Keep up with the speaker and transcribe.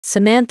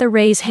Samantha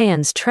Ray's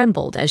hands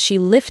trembled as she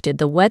lifted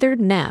the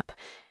weathered map,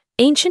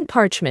 ancient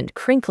parchment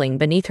crinkling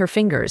beneath her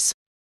fingers.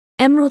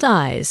 Emerald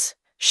eyes,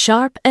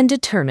 sharp and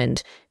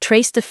determined,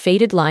 traced the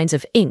faded lines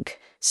of ink,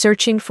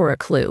 searching for a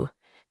clue.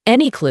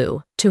 Any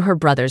clue to her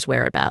brother's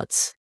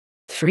whereabouts.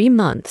 3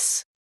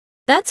 months.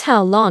 That's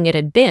how long it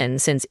had been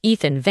since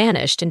Ethan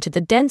vanished into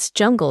the dense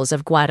jungles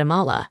of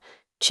Guatemala,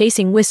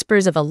 chasing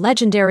whispers of a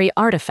legendary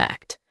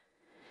artifact.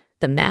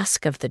 The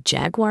mask of the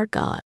jaguar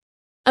god.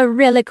 A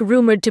relic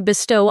rumored to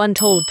bestow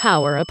untold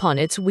power upon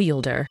its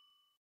wielder.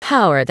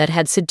 Power that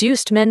had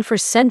seduced men for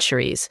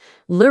centuries,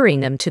 luring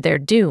them to their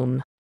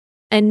doom.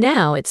 And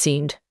now, it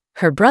seemed,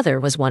 her brother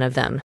was one of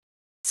them.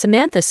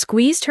 Samantha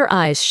squeezed her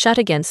eyes shut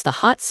against the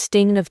hot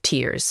sting of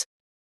tears.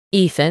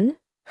 Ethan,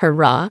 her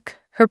rock,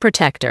 her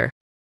protector.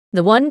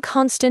 The one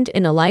constant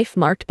in a life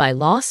marked by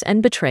loss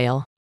and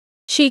betrayal.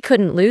 She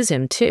couldn't lose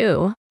him,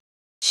 too.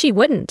 She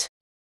wouldn't.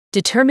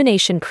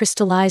 Determination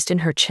crystallized in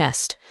her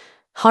chest,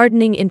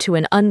 hardening into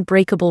an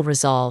unbreakable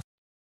resolve.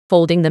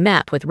 Folding the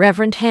map with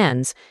reverent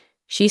hands,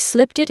 she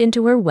slipped it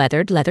into her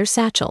weathered leather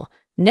satchel,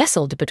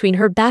 nestled between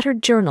her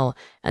battered journal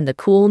and the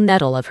cool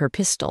metal of her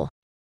pistol.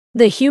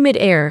 The humid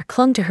air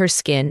clung to her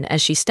skin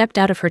as she stepped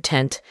out of her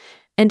tent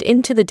and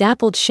into the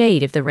dappled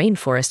shade of the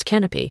rainforest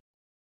canopy.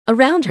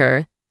 Around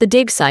her, the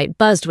dig site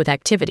buzzed with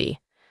activity.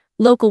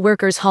 Local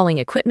workers hauling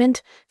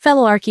equipment,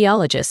 fellow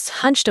archaeologists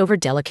hunched over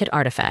delicate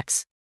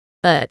artifacts.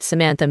 But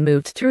Samantha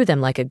moved through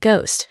them like a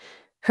ghost,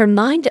 her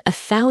mind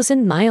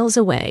 1,000 miles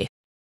away.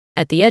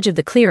 At the edge of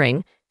the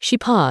clearing, she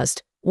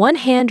paused, one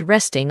hand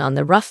resting on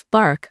the rough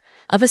bark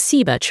of a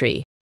ceiba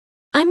tree.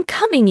 "I'm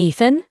coming,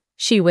 Ethan,"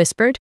 she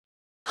whispered.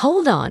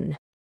 "Hold on."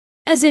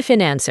 As if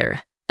in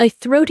answer, a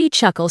throaty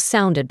chuckle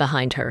sounded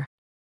behind her.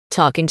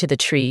 "Talking to the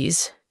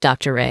trees,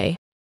 Dr. Ray.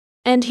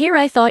 And here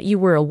I thought you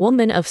were a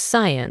woman of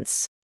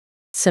science."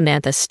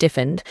 Samantha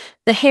stiffened,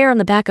 the hair on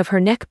the back of her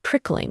neck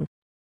prickling.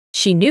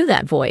 She knew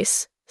that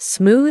voice,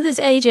 smooth as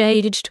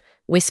age-aged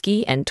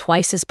whiskey and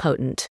twice as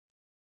potent.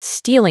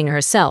 Steeling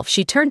herself,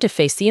 she turned to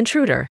face the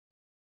intruder.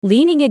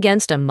 Leaning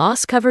against a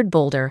moss-covered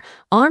boulder,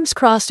 arms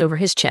crossed over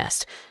his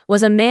chest,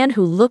 was a man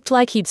who looked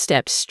like he'd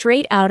stepped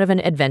straight out of an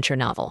adventure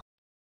novel.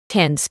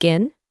 Tanned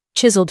skin,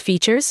 chiseled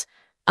features,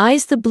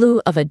 eyes the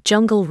blue of a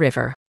jungle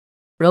river.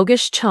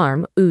 Roguish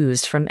charm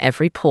oozed from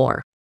every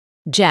pore.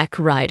 Jack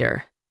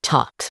Ryder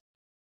talked.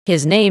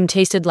 His name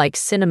tasted like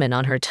cinnamon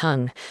on her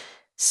tongue,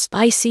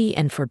 spicy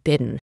and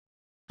forbidden.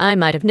 "I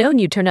might have known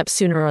you'd turn up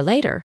sooner or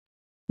later."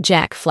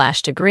 Jack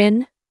flashed a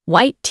grin,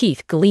 white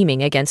teeth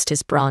gleaming against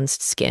his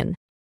bronzed skin.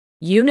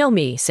 "You know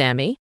me,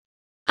 Sammy.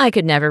 I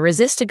could never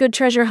resist a good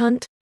treasure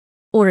hunt.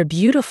 Or a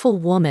beautiful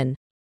woman."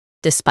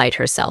 Despite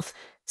herself,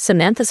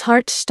 Samantha's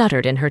heart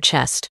stuttered in her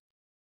chest.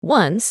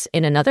 Once,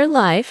 in another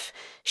life,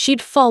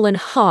 she'd fallen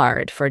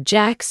hard for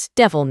Jack's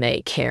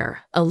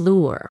devil-may-care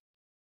allure.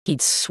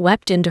 He'd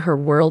swept into her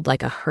world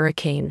like a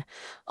hurricane,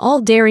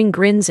 all daring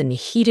grins and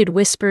heated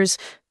whispers,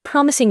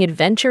 promising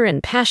adventure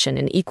and passion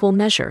in equal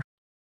measure.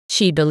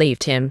 She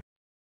believed him.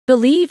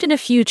 Believed in a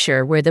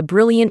future where the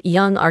brilliant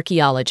young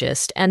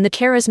archaeologist and the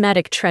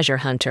charismatic treasure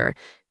hunter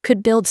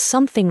could build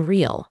something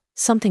real,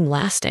 something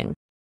lasting.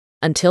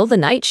 Until the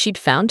night she'd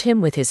found him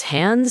with his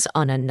hands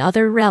on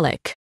another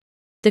relic.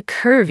 The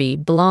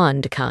curvy,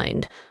 blonde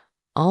kind,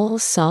 all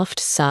soft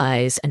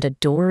sighs and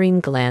adoring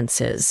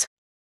glances.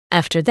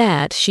 After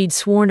that, she'd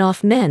sworn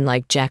off men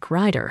like Jack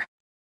Ryder.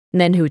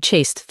 Men who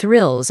chased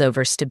thrills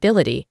over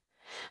stability,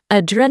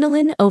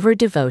 adrenaline over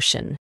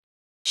devotion.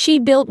 She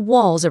built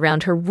walls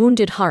around her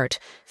wounded heart,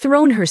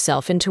 thrown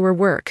herself into her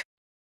work.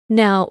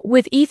 Now,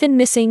 with Ethan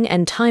missing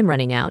and time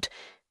running out,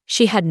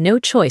 she had no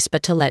choice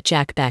but to let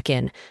Jack back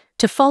in,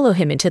 to follow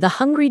him into the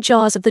hungry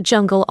jaws of the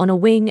jungle on a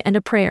wing and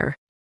a prayer.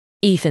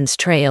 "Ethan's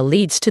trail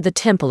leads to the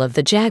Temple of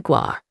the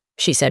Jaguar,"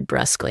 she said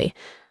brusquely,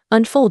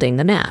 unfolding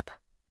the map.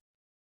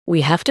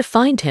 "We have to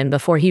find him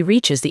before he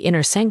reaches the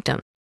inner sanctum.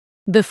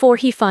 Before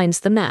he finds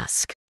the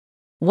mask."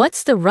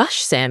 "What's the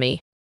rush, Sammy?"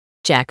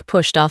 Jack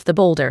pushed off the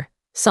boulder,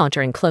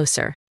 sauntering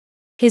closer.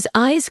 His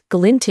eyes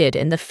glinted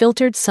in the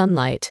filtered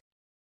sunlight.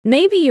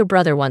 "Maybe your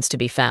brother wants to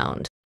be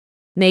found.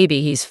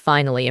 Maybe he's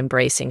finally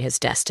embracing his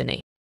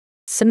destiny."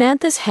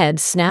 Samantha's head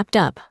snapped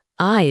up,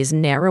 eyes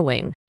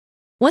narrowing.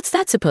 "What's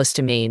that supposed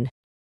to mean?"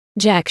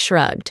 Jack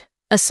shrugged,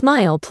 a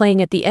smile playing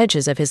at the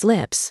edges of his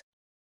lips.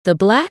 "The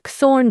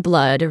blackthorn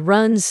blood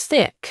runs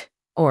thick,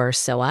 or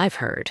so I've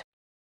heard.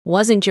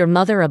 Wasn't your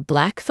mother a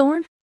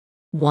blackthorn?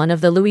 One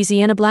of the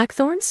Louisiana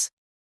blackthorns?"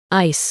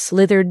 Ice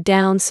slithered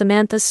down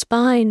Samantha's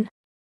spine.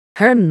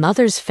 Her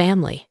mother's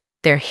family,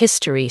 their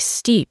history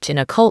steeped in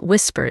occult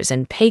whispers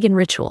and pagan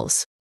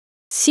rituals.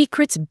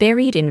 Secrets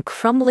buried in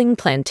crumbling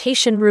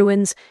plantation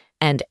ruins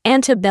and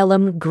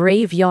antebellum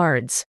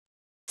graveyards.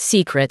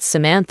 Secrets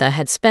Samantha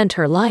had spent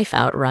her life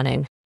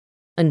outrunning.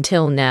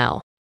 Until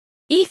now.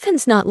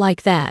 "Ethan's not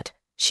like that,"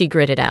 she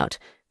gritted out,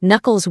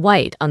 knuckles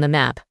white on the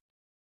map.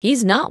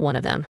 "He's not one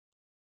of them.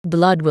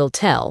 Blood will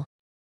tell."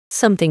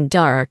 Something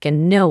dark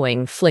and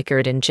knowing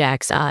flickered in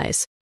Jack's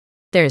eyes.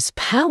 "There's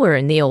power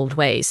in the old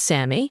ways,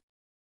 Sammy.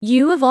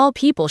 You of all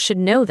people should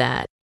know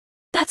that."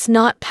 That's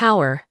not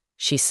power,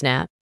 she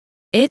snapped.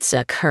 It's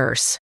a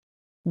curse.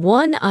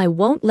 One I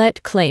won't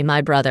let claim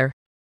my brother.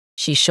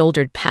 She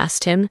shouldered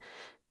past him,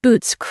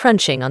 boots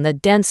crunching on the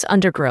dense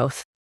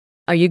undergrowth.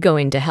 Are you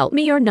going to help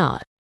me or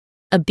not?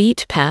 A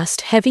beat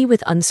passed, heavy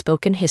with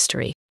unspoken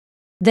history.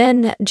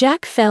 Then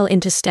Jack fell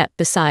into step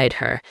beside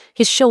her,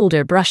 his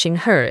shoulder brushing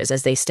hers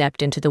as they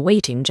stepped into the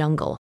waiting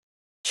jungle.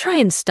 Try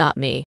and stop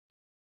me.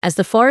 As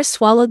the forest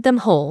swallowed them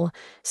whole,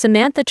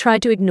 Samantha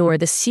tried to ignore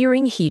the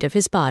searing heat of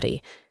his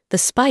body, the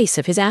spice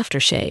of his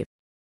aftershave.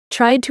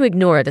 Tried to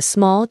ignore the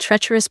small,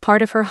 treacherous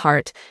part of her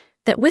heart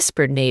that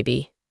whispered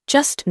maybe,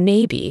 just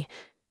maybe,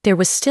 there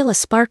was still a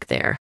spark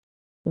there,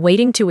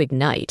 waiting to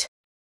ignite.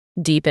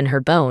 Deep in her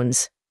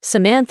bones,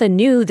 Samantha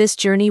knew this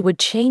journey would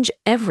change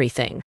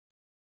everything.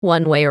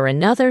 One way or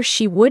another,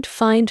 she would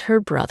find her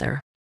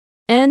brother.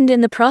 And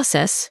in the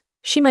process,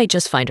 she might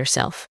just find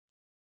herself.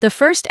 The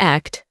first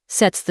act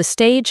sets the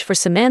stage for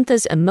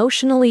Samantha's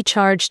emotionally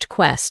charged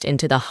quest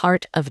into the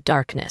heart of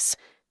darkness,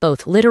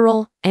 both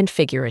literal and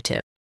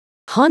figurative.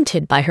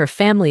 Haunted by her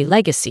family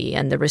legacy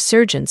and the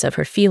resurgence of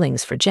her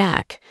feelings for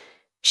Jack,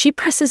 she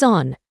presses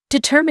on,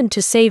 determined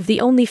to save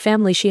the only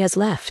family she has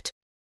left.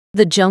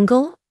 The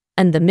jungle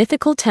and the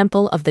mythical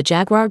temple of the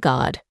jaguar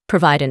god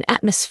provide an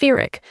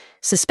atmospheric,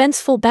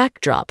 suspenseful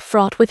backdrop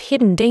fraught with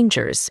hidden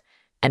dangers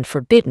and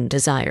forbidden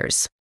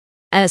desires.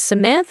 As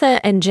Samantha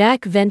and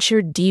Jack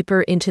venture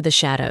deeper into the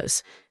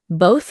shadows,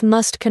 both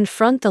must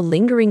confront the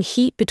lingering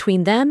heat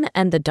between them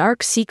and the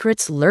dark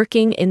secrets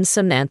lurking in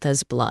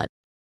Samantha's blood.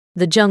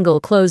 The jungle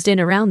closed in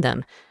around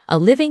them, a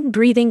living,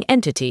 breathing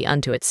entity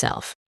unto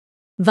itself.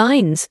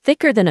 Vines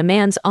thicker than a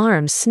man's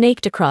arm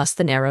snaked across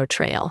the narrow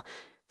trail,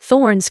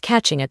 thorns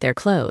catching at their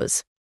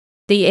clothes.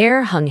 The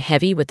air hung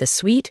heavy with the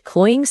sweet,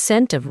 cloying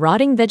scent of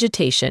rotting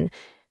vegetation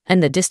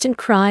and the distant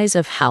cries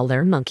of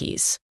howler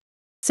monkeys.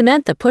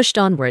 Samantha pushed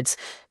onwards,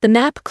 the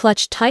map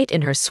clutched tight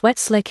in her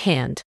sweat-slick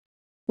hand.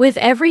 With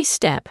every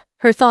step,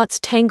 her thoughts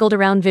tangled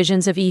around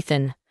visions of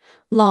Ethan,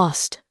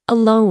 lost,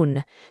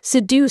 alone,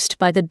 seduced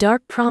by the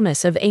dark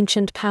promise of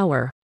ancient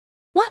power.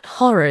 What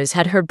horrors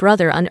had her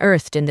brother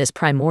unearthed in this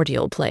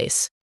primordial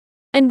place?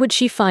 And would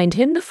she find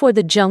him before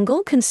the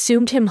jungle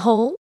consumed him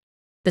whole?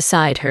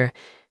 Beside her,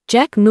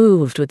 Jack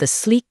moved with the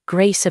sleek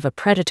grace of a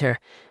predator,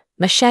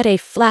 machete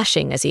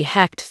flashing as he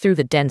hacked through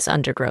the dense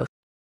undergrowth.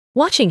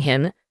 Watching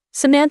him,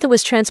 Samantha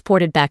was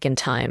transported back in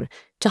time,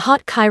 to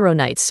hot Cairo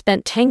nights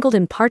spent tangled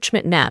in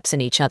parchment maps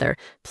in each other,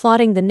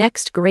 plotting the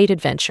next great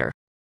adventure.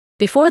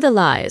 Before the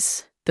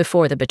lies,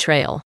 before the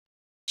betrayal.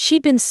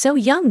 She'd been so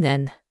young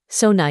then,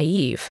 so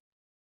naive.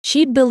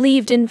 She'd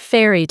believed in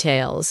fairy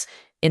tales,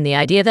 in the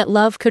idea that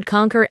love could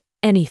conquer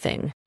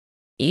anything,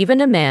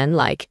 even a man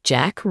like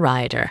Jack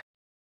Ryder.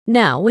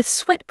 Now, with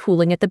sweat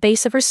pooling at the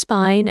base of her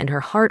spine and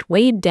her heart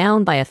weighed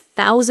down by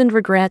 1,000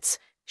 regrets,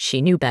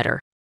 she knew better.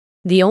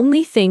 The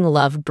only thing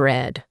love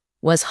bred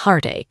was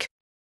heartache,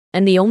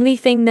 and the only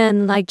thing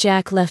men like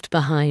Jack left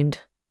behind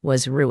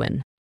was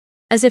ruin.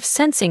 As if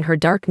sensing her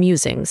dark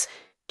musings,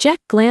 Jack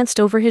glanced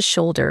over his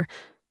shoulder,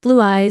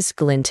 blue eyes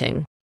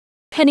glinting.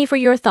 Penny for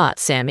your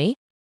thoughts, Sammy?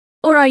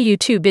 Or are you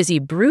too busy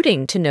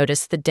brooding to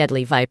notice the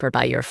deadly viper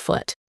by your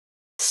foot?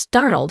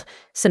 Startled,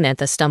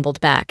 Samantha stumbled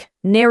back,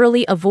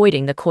 narrowly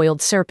avoiding the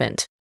coiled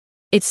serpent.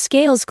 Its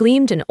scales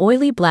gleamed an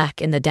oily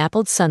black in the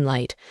dappled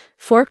sunlight,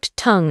 forked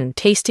tongue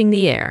tasting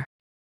the air.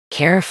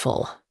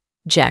 Careful,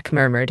 Jack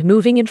murmured,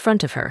 moving in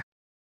front of her.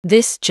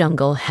 This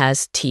jungle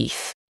has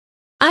teeth.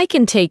 I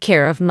can take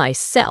care of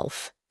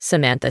myself,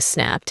 Samantha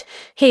snapped,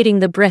 hating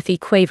the breathy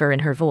quaver in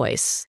her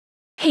voice.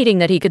 Hating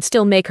that he could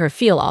still make her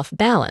feel off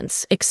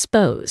balance,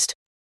 exposed.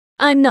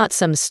 I'm not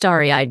some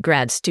starry-eyed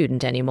grad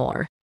student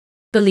anymore.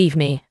 Believe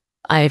me,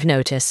 I've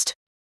noticed.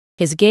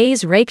 His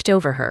gaze raked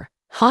over her,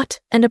 hot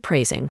and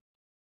appraising.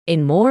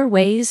 In more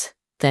ways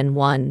than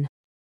one.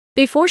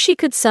 Before she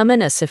could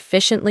summon a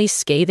sufficiently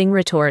scathing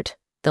retort,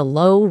 the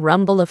low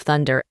rumble of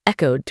thunder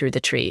echoed through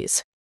the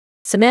trees.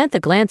 Samantha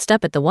glanced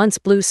up at the once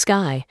blue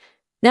sky,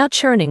 now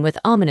churning with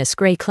ominous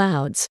gray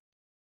clouds.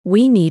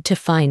 We need to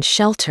find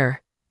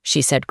shelter,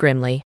 she said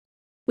grimly.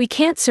 We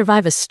can't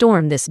survive a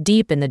storm this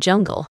deep in the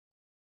jungle.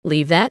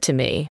 Leave that to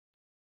me.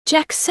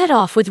 Jack set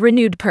off with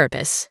renewed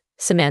purpose,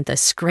 Samantha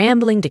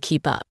scrambling to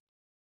keep up.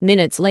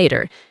 Minutes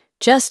later,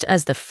 just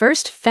as the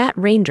first fat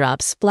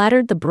raindrops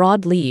splattered the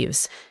broad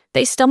leaves,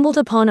 they stumbled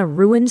upon a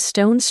ruined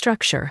stone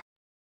structure.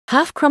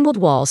 Half-crumbled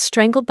walls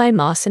strangled by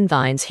moss and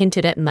vines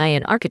hinted at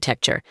Mayan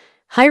architecture,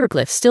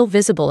 hieroglyphs still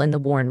visible in the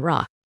worn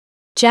rock.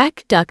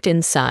 Jack ducked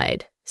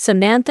inside,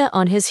 Samantha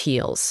on his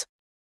heels.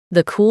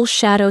 The cool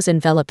shadows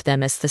enveloped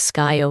them as the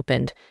sky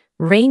opened,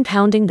 rain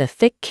pounding the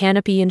thick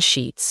canopy in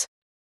sheets.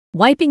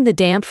 Wiping the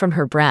damp from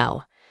her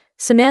brow,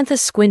 Samantha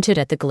squinted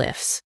at the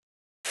glyphs.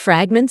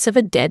 Fragments of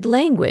a dead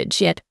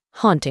language, yet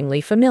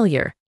hauntingly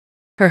familiar.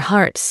 Her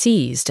heart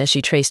seized as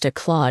she traced a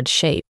clawed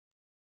shape.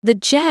 The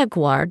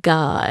jaguar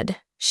god,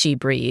 she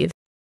breathed.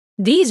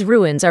 These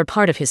ruins are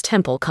part of his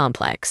temple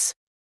complex.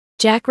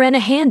 Jack ran a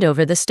hand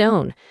over the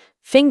stone,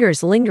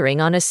 fingers lingering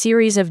on a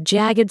series of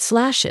jagged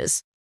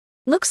slashes.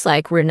 Looks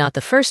like we're not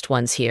the first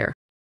ones here.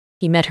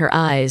 He met her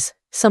eyes,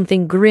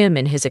 something grim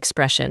in his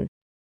expression.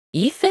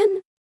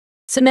 Ethan?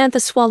 Samantha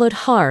swallowed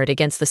hard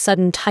against the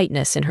sudden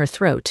tightness in her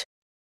throat.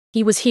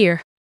 He was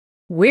here.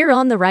 We're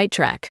on the right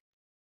track.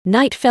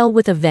 Night fell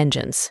with a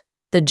vengeance,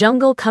 the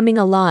jungle coming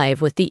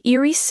alive with the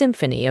eerie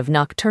symphony of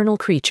nocturnal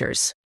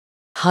creatures.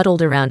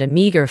 Huddled around a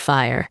meager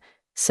fire,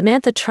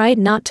 Samantha tried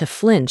not to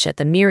flinch at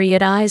the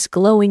myriad eyes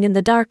glowing in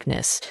the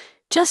darkness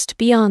just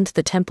beyond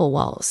the temple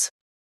walls,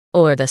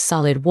 or the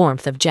solid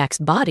warmth of Jack's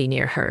body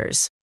near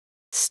hers.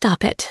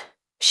 "Stop it,"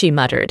 she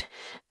muttered,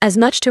 as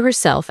much to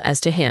herself as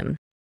to him.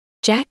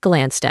 Jack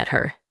glanced at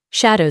her,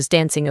 shadows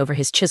dancing over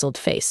his chiseled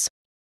face.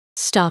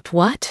 "Stop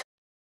what?"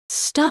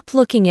 "Stop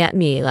looking at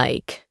me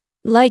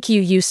like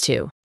you used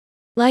to.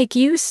 Like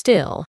you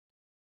still."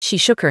 She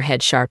shook her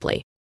head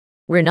sharply.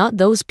 "We're not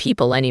those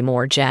people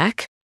anymore,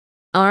 Jack."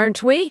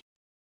 "Aren't we?"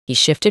 He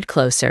shifted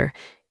closer,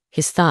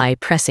 his thigh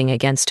pressing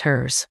against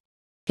hers.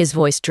 His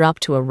voice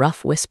dropped to a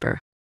rough whisper.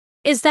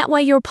 "Is that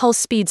why your pulse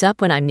speeds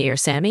up when I'm near,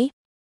 Sammy?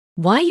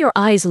 Why your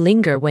eyes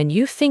linger when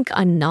you think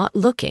I'm not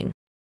looking?"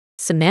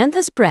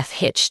 Samantha's breath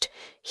hitched,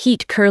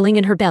 heat curling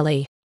in her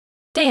belly.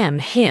 Damn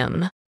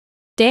him.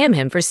 Damn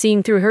him for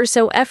seeing through her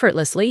so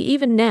effortlessly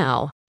even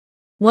now.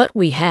 What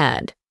we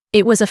had,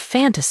 it was a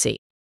fantasy,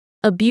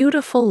 a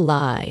beautiful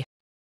lie.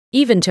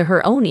 Even to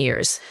her own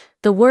ears,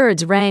 the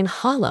words rang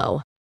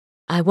hollow.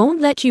 "I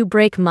won't let you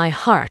break my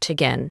heart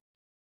again.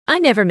 I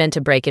never meant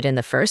to break it in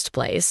the first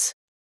place."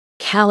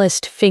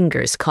 Calloused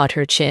fingers caught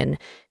her chin,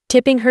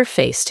 tipping her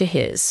face to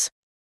his.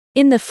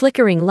 In the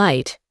flickering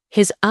light,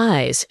 his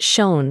eyes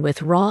shone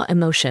with raw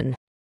emotion.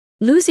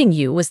 "Losing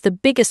you was the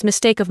biggest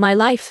mistake of my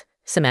life,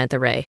 Samantha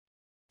Ray.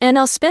 And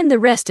I'll spend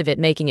the rest of it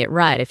making it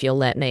right if you'll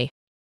let me."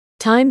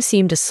 Time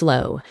seemed to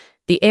slow,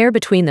 the air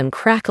between them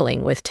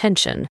crackling with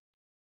tension.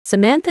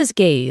 Samantha's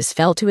gaze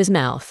fell to his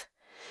mouth,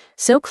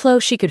 so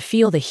close she could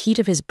feel the heat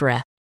of his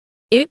breath.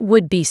 It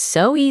would be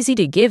so easy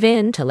to give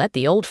in, to let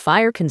the old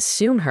fire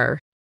consume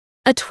her.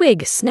 A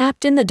twig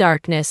snapped in the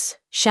darkness,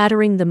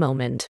 shattering the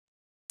moment.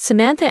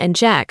 Samantha and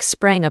Jack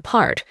sprang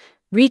apart,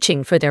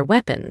 reaching for their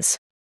weapons.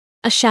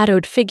 A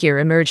shadowed figure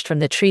emerged from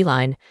the tree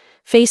line,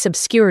 face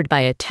obscured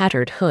by a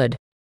tattered hood.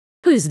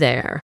 "Who's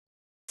there?"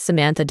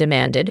 Samantha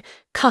demanded,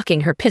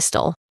 cocking her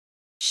pistol.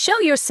 "Show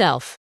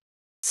yourself."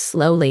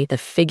 Slowly, the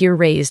figure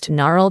raised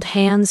gnarled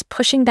hands,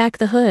 pushing back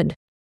the hood.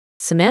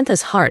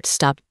 Samantha's heart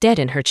stopped dead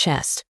in her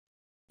chest.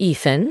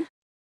 "Ethan?"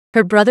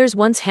 Her brother's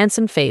once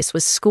handsome face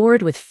was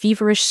scored with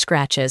feverish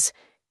scratches,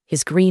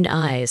 his green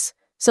eyes,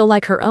 so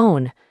like her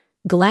own,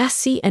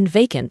 glassy and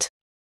vacant.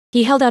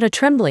 He held out a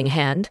trembling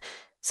hand,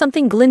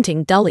 something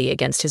glinting dully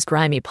against his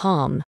grimy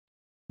palm.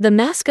 The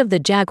mask of the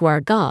jaguar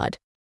god.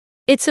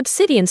 Its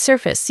obsidian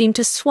surface seemed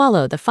to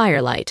swallow the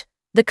firelight,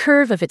 the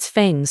curve of its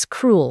fangs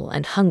cruel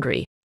and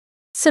hungry.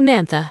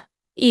 "Samantha,"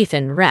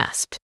 Ethan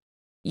rasped.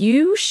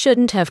 "You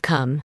shouldn't have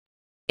come.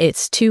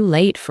 It's too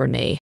late for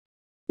me."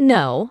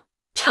 "No,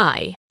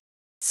 Ty."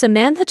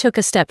 Samantha took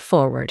a step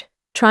forward,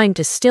 trying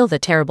to still the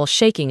terrible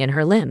shaking in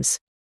her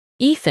limbs.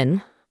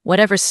 "Ethan,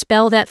 whatever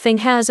spell that thing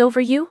has over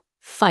you,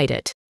 fight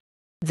it.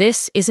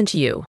 This isn't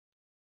you."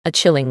 A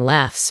chilling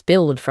laugh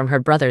spilled from her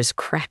brother's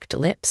cracked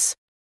lips.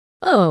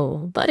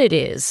 "Oh, but it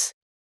is.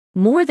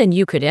 More than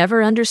you could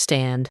ever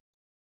understand."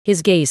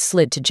 His gaze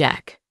slid to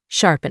Jack,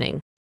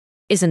 sharpening.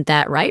 "Isn't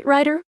that right,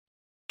 Ryder?"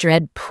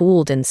 Dread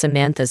pooled in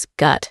Samantha's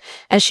gut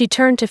as she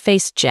turned to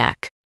face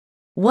Jack.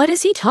 "What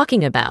is he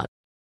talking about?"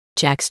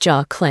 Jack's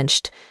jaw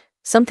clenched,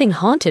 something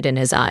haunted in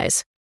his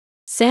eyes.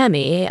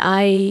 "Sammy,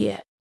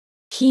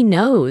 He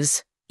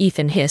knows,"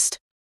 Ethan hissed.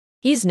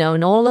 "He's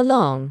known all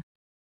along.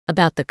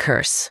 About the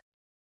curse.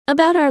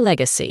 About our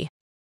legacy."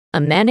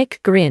 A manic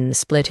grin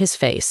split his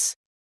face.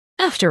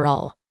 "After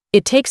all,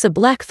 it takes a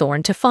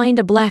blackthorn to find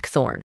a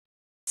blackthorn."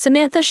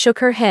 Samantha shook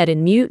her head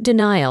in mute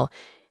denial,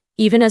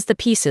 even as the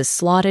pieces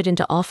slotted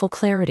into awful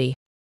clarity.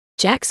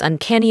 Jack's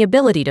uncanny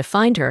ability to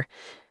find her,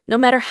 no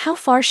matter how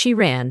far she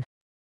ran.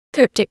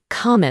 Cryptic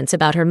comments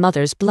about her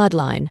mother's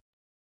bloodline.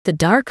 The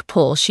dark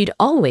pull she'd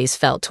always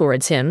felt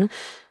towards him,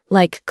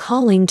 like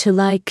calling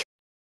to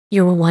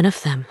 "You're one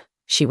of them,"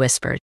 she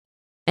whispered.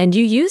 "And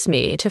you use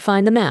me to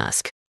find the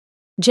mask."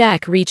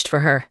 Jack reached for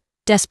her,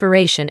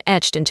 desperation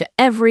etched into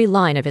every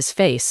line of his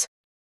face.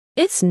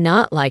 "It's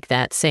not like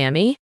that,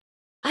 Sammy.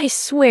 I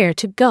swear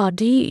to God,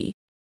 D."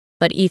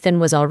 But Ethan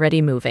was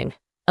already moving,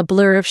 a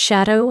blur of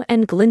shadow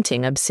and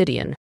glinting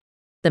obsidian.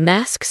 The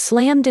mask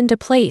slammed into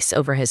place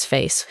over his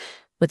face,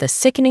 with a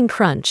sickening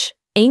crunch,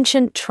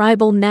 ancient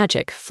tribal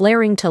magic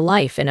flaring to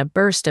life in a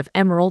burst of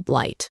emerald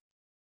light.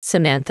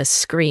 Samantha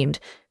screamed,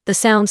 the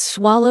sound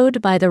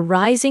swallowed by the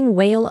rising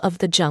wail of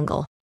the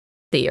jungle.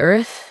 The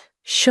earth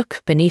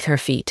shook beneath her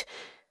feet,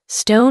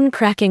 stone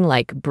cracking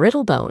like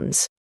brittle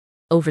bones.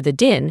 Over the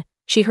din,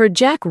 she heard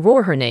Jack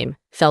roar her name,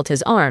 felt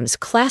his arms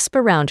clasp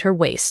around her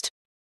waist.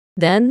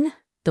 Then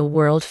the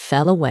world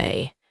fell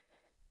away,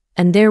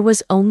 and there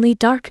was only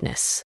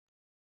darkness.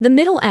 The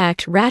middle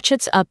act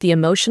ratchets up the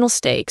emotional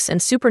stakes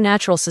and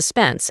supernatural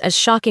suspense as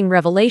shocking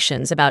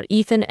revelations about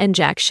Ethan and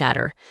Jack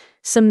shatter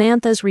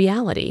Samantha's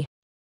reality.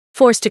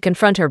 Forced to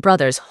confront her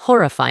brother's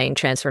horrifying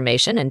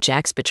transformation and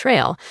Jack's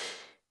betrayal,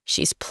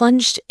 she's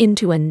plunged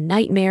into a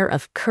nightmare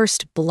of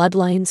cursed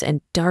bloodlines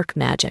and dark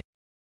magic.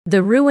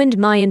 The ruined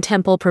Mayan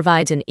temple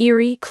provides an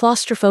eerie,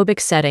 claustrophobic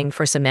setting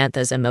for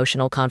Samantha's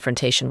emotional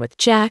confrontation with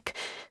Jack,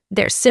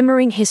 their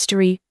simmering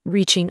history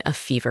reaching a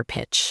fever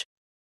pitch.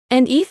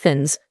 And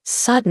Ethan's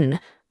sudden,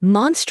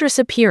 monstrous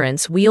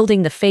appearance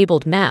wielding the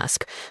fabled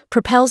mask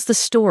propels the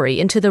story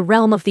into the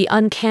realm of the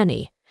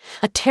uncanny,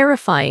 a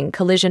terrifying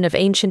collision of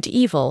ancient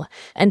evil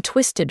and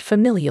twisted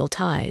familial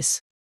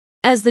ties.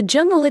 As the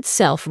jungle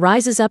itself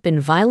rises up in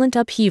violent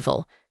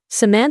upheaval,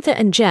 Samantha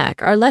and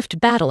Jack are left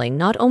battling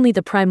not only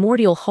the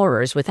primordial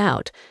horrors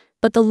without,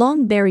 but the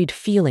long-buried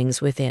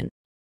feelings within.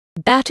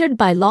 Battered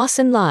by loss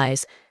and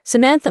lies,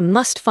 Samantha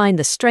must find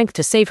the strength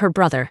to save her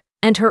brother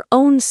and her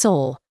own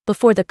soul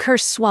before the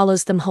curse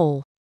swallows them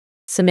whole.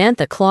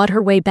 Samantha clawed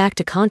her way back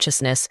to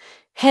consciousness,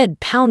 head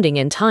pounding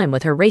in time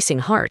with her racing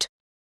heart.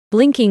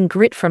 Blinking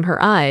grit from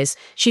her eyes,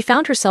 she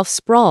found herself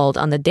sprawled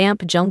on the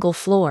damp jungle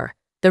floor,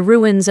 the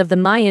ruins of the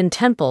Mayan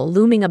temple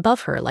looming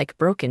above her like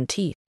broken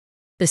teeth.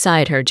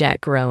 Beside her,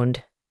 Jack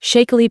groaned,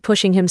 shakily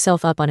pushing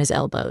himself up on his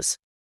elbows.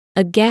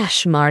 A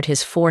gash marred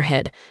his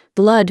forehead,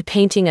 blood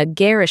painting a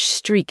garish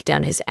streak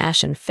down his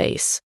ashen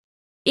face.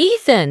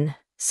 "Ethan!"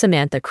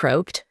 Samantha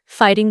croaked,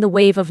 fighting the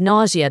wave of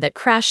nausea that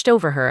crashed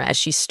over her as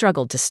she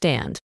struggled to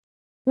stand.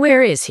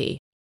 "Where is he?"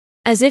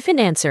 As if in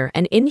answer,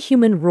 an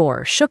inhuman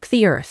roar shook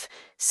the earth,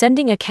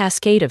 sending a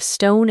cascade of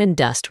stone and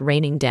dust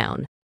raining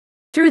down.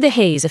 Through the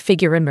haze, a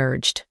figure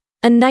emerged,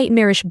 a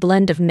nightmarish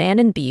blend of man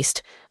and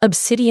beast,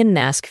 obsidian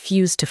mask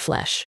fused to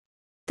flesh.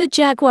 The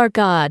jaguar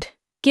god,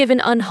 given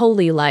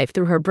unholy life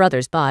through her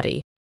brother's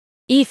body.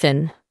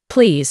 "Ethan,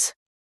 please."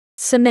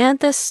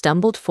 Samantha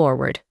stumbled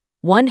forward,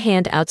 one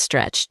hand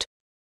outstretched.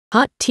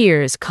 Hot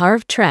tears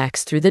carved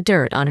tracks through the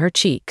dirt on her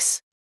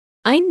cheeks.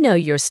 "I know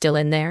you're still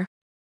in there.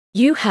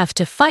 You have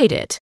to fight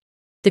it."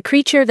 The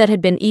creature that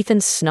had been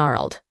Ethan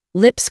snarled,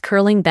 lips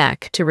curling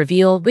back to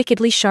reveal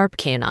wickedly sharp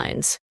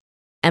canines.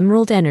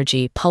 Emerald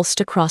energy pulsed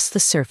across the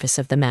surface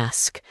of the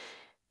mask,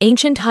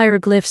 ancient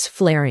hieroglyphs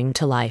flaring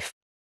to life.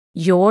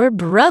 "Your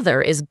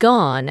brother is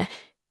gone,"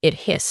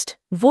 it hissed,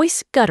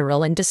 voice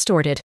guttural and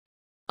distorted.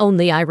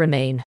 "Only I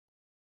remain.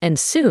 And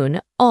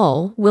soon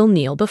all will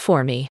kneel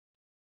before me.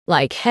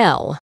 Like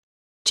hell."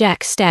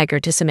 Jack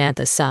staggered to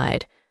Samantha's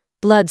side,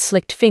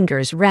 blood-slicked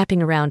fingers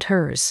wrapping around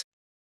hers.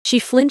 She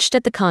flinched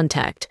at the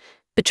contact,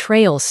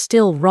 betrayal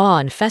still raw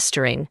and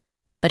festering,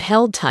 but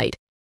held tight.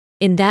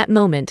 In that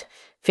moment,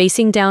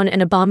 facing down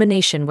an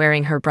abomination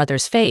wearing her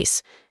brother's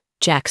face,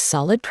 Jack's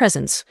solid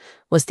presence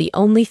was the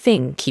only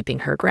thing keeping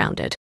her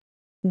grounded.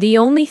 The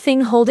only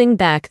thing holding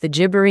back the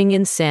gibbering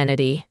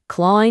insanity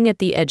clawing at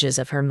the edges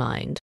of her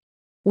mind.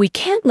 "We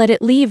can't let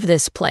it leave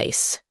this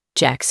place,"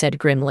 Jack said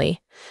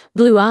grimly,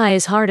 blue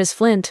eyes hard as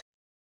flint.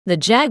 "The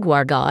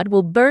jaguar god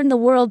will burn the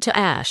world to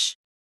ash."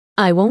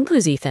 "I won't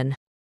lose Ethan."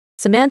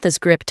 Samantha's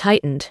grip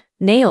tightened,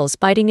 nails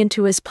biting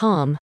into his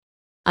palm.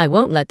 "I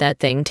won't let that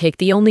thing take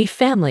the only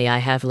family I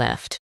have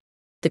left."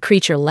 The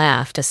creature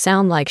laughed, a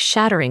sound like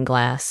shattering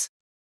glass.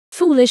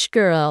 "Foolish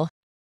girl.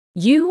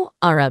 You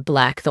are a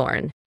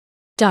blackthorn.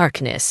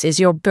 Darkness is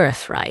your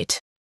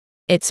birthright."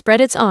 It spread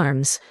its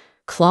arms,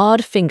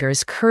 clawed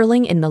fingers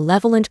curling in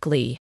malevolent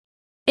glee.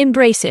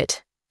 "Embrace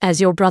it, as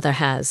your brother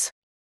has.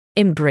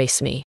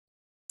 Embrace me."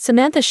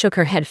 Samantha shook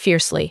her head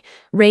fiercely,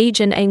 rage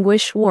and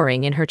anguish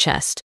warring in her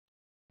chest.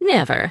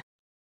 "Never.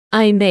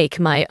 I make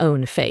my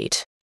own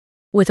fate."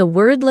 With a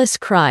wordless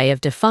cry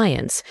of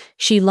defiance,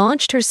 she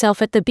launched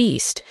herself at the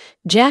beast,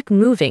 Jack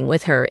moving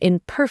with her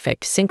in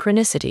perfect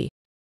synchronicity.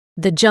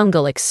 The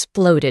jungle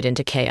exploded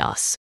into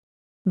chaos.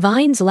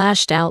 Vines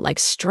lashed out like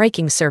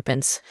striking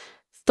serpents,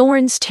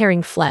 thorns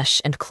tearing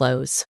flesh and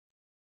clothes.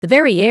 The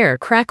very air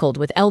crackled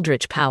with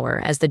eldritch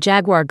power as the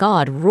jaguar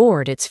god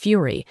roared its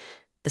fury,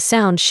 the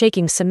sound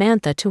shaking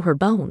Samantha to her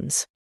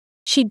bones.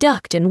 She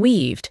ducked and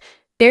weaved,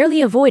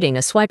 barely avoiding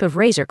a swipe of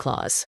razor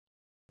claws.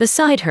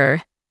 Beside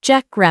her,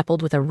 Jack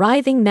grappled with a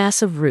writhing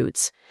mass of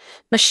roots,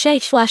 machete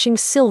flashing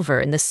silver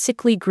in the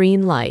sickly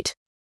green light.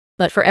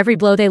 But for every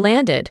blow they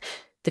landed,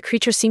 the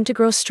creature seemed to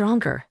grow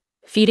stronger,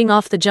 feeding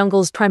off the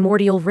jungle's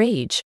primordial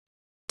rage.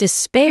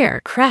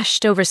 Despair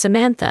crashed over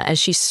Samantha as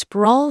she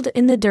sprawled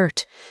in the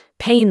dirt,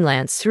 pain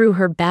lanced through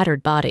her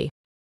battered body.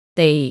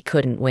 They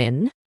couldn't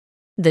win.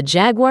 The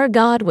jaguar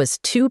god was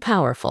too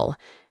powerful,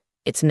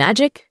 its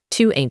magic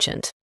too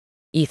ancient.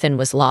 Ethan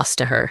was lost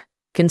to her,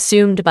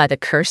 consumed by the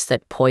curse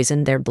that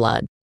poisoned their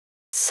blood.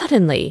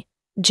 Suddenly,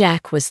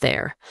 Jack was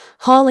there,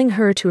 hauling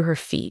her to her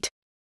feet.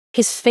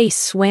 His face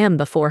swam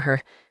before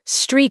her,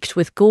 streaked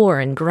with gore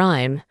and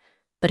grime,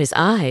 but his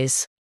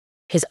eyes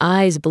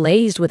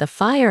blazed with a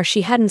fire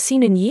she hadn't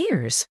seen in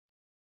years.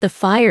 The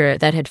fire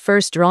that had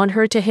first drawn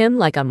her to him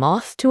like a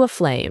moth to a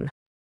flame.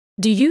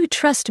 "Do you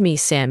trust me,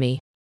 Sammy?"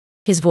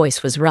 His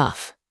voice was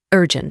rough,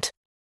 urgent.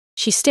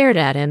 She stared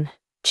at him,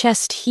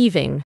 chest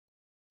heaving.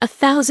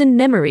 1,000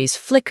 memories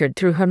flickered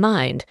through her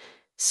mind,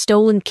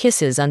 stolen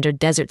kisses under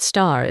desert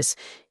stars,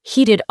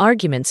 heated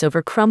arguments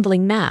over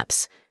crumbling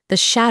maps, the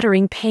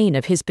shattering pain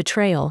of his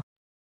betrayal.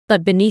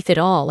 But beneath it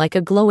all, like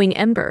a glowing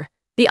ember,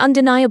 the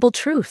undeniable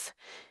truth.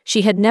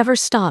 She had never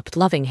stopped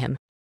loving him.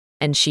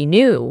 And she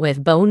knew,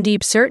 with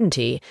bone-deep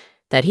certainty,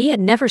 that he had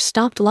never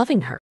stopped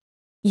loving her.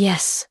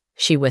 "Yes,"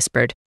 she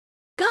whispered.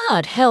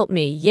 "God help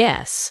me,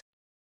 yes."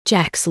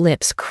 Jack's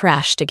lips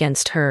crashed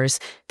against hers,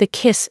 the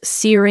kiss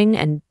searing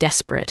and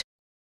desperate.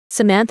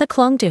 Samantha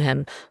clung to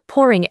him,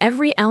 pouring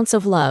every ounce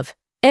of love,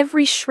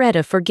 every shred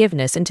of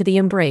forgiveness into the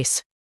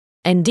embrace.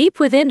 And deep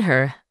within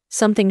her,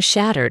 something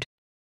shattered.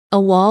 A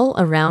wall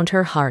around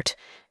her heart,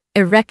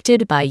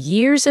 erected by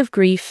years of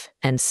grief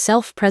and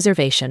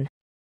self-preservation.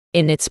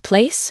 In its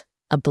place,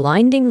 a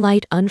blinding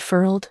light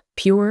unfurled,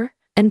 pure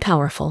and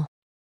powerful.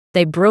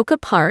 They broke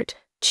apart,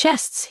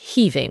 chests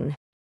heaving.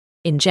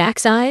 In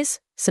Jack's eyes,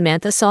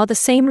 Samantha saw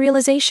the same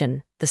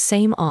realization, the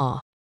same awe.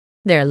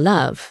 Their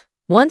love,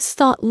 once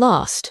thought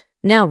lost,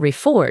 now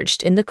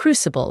reforged in the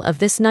crucible of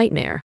this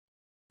nightmare.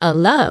 A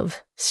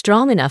love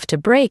strong enough to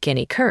break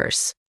any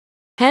curse.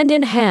 Hand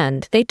in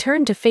hand, they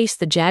turned to face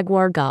the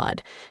jaguar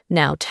god,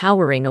 now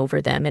towering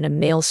over them in a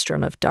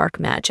maelstrom of dark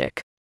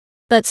magic.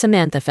 But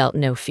Samantha felt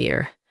no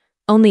fear,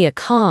 only a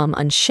calm,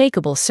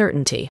 unshakable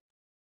certainty.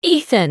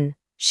 "Ethan,"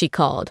 she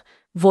called,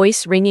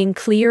 voice ringing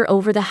clear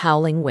over the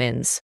howling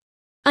winds.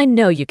 "I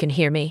know you can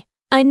hear me.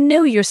 I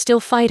know you're still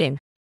fighting."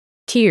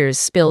 Tears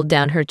spilled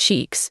down her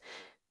cheeks,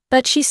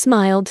 but she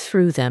smiled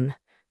through them,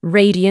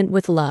 radiant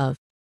with love.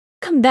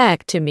 "Come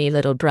back to me,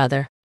 little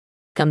brother.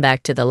 Come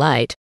back to the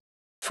light."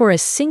 For a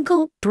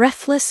single,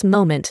 breathless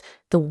moment,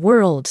 the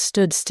world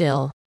stood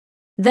still.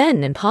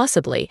 Then,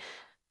 impossibly,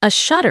 a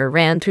shudder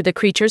ran through the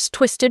creature's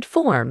twisted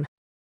form.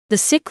 The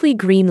sickly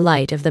green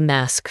light of the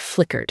mask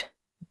flickered,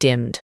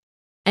 dimmed,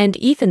 and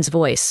Ethan's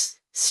voice,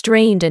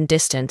 strained and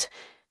distant,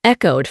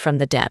 echoed from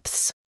the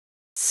depths.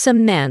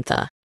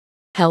 "Samantha,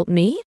 help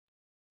me?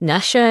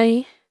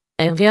 Nashe,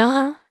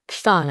 Evia,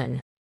 Kfalen."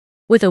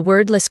 With a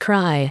wordless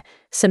cry,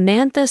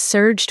 Samantha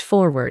surged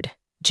forward,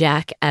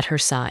 Jack at her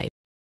side.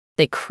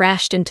 They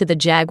crashed into the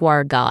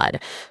jaguar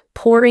god,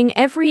 pouring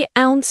every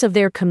ounce of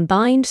their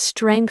combined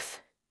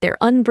strength, their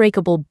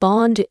unbreakable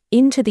bond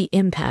into the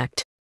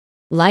impact.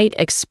 Light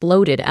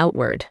exploded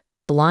outward,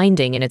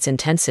 blinding in its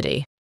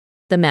intensity.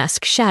 The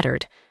mask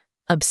shattered,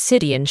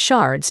 obsidian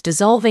shards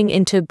dissolving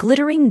into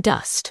glittering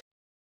dust.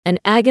 An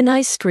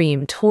agonized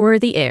scream tore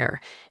the air,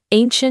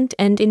 ancient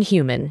and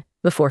inhuman,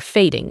 before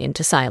fading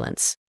into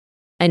silence.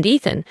 And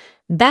Ethan,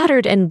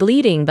 battered and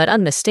bleeding but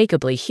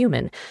unmistakably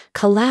human,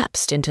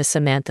 collapsed into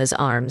Samantha's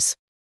arms.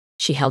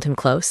 She held him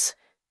close,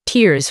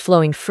 tears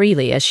flowing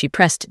freely as she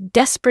pressed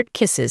desperate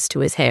kisses to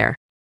his hair.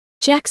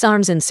 Jack's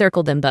arms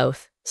encircled them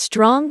both,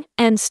 strong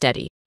and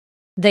steady.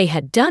 They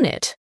had done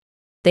it.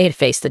 They had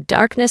faced the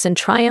darkness and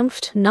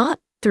triumphed not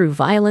through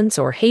violence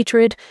or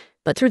hatred,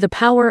 but through the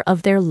power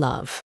of their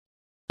love.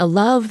 A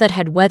love that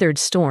had weathered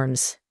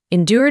storms,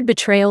 endured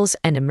betrayals,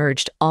 and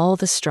emerged all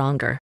the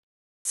stronger.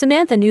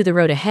 Samantha knew the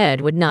road ahead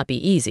would not be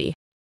easy.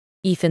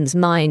 Ethan's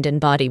mind and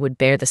body would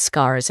bear the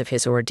scars of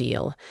his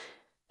ordeal,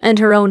 and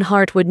her own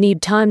heart would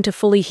need time to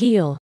fully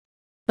heal.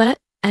 But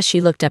as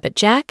she looked up at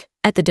Jack,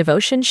 at the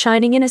devotion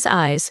shining in his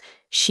eyes,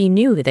 she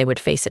knew they would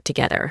face it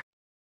together.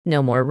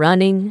 No more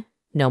running,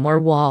 no more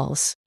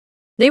walls.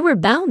 They were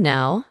bound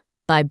now,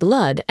 by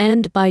blood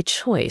and by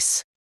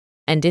choice.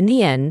 And in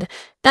the end,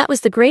 that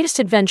was the greatest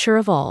adventure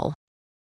of all.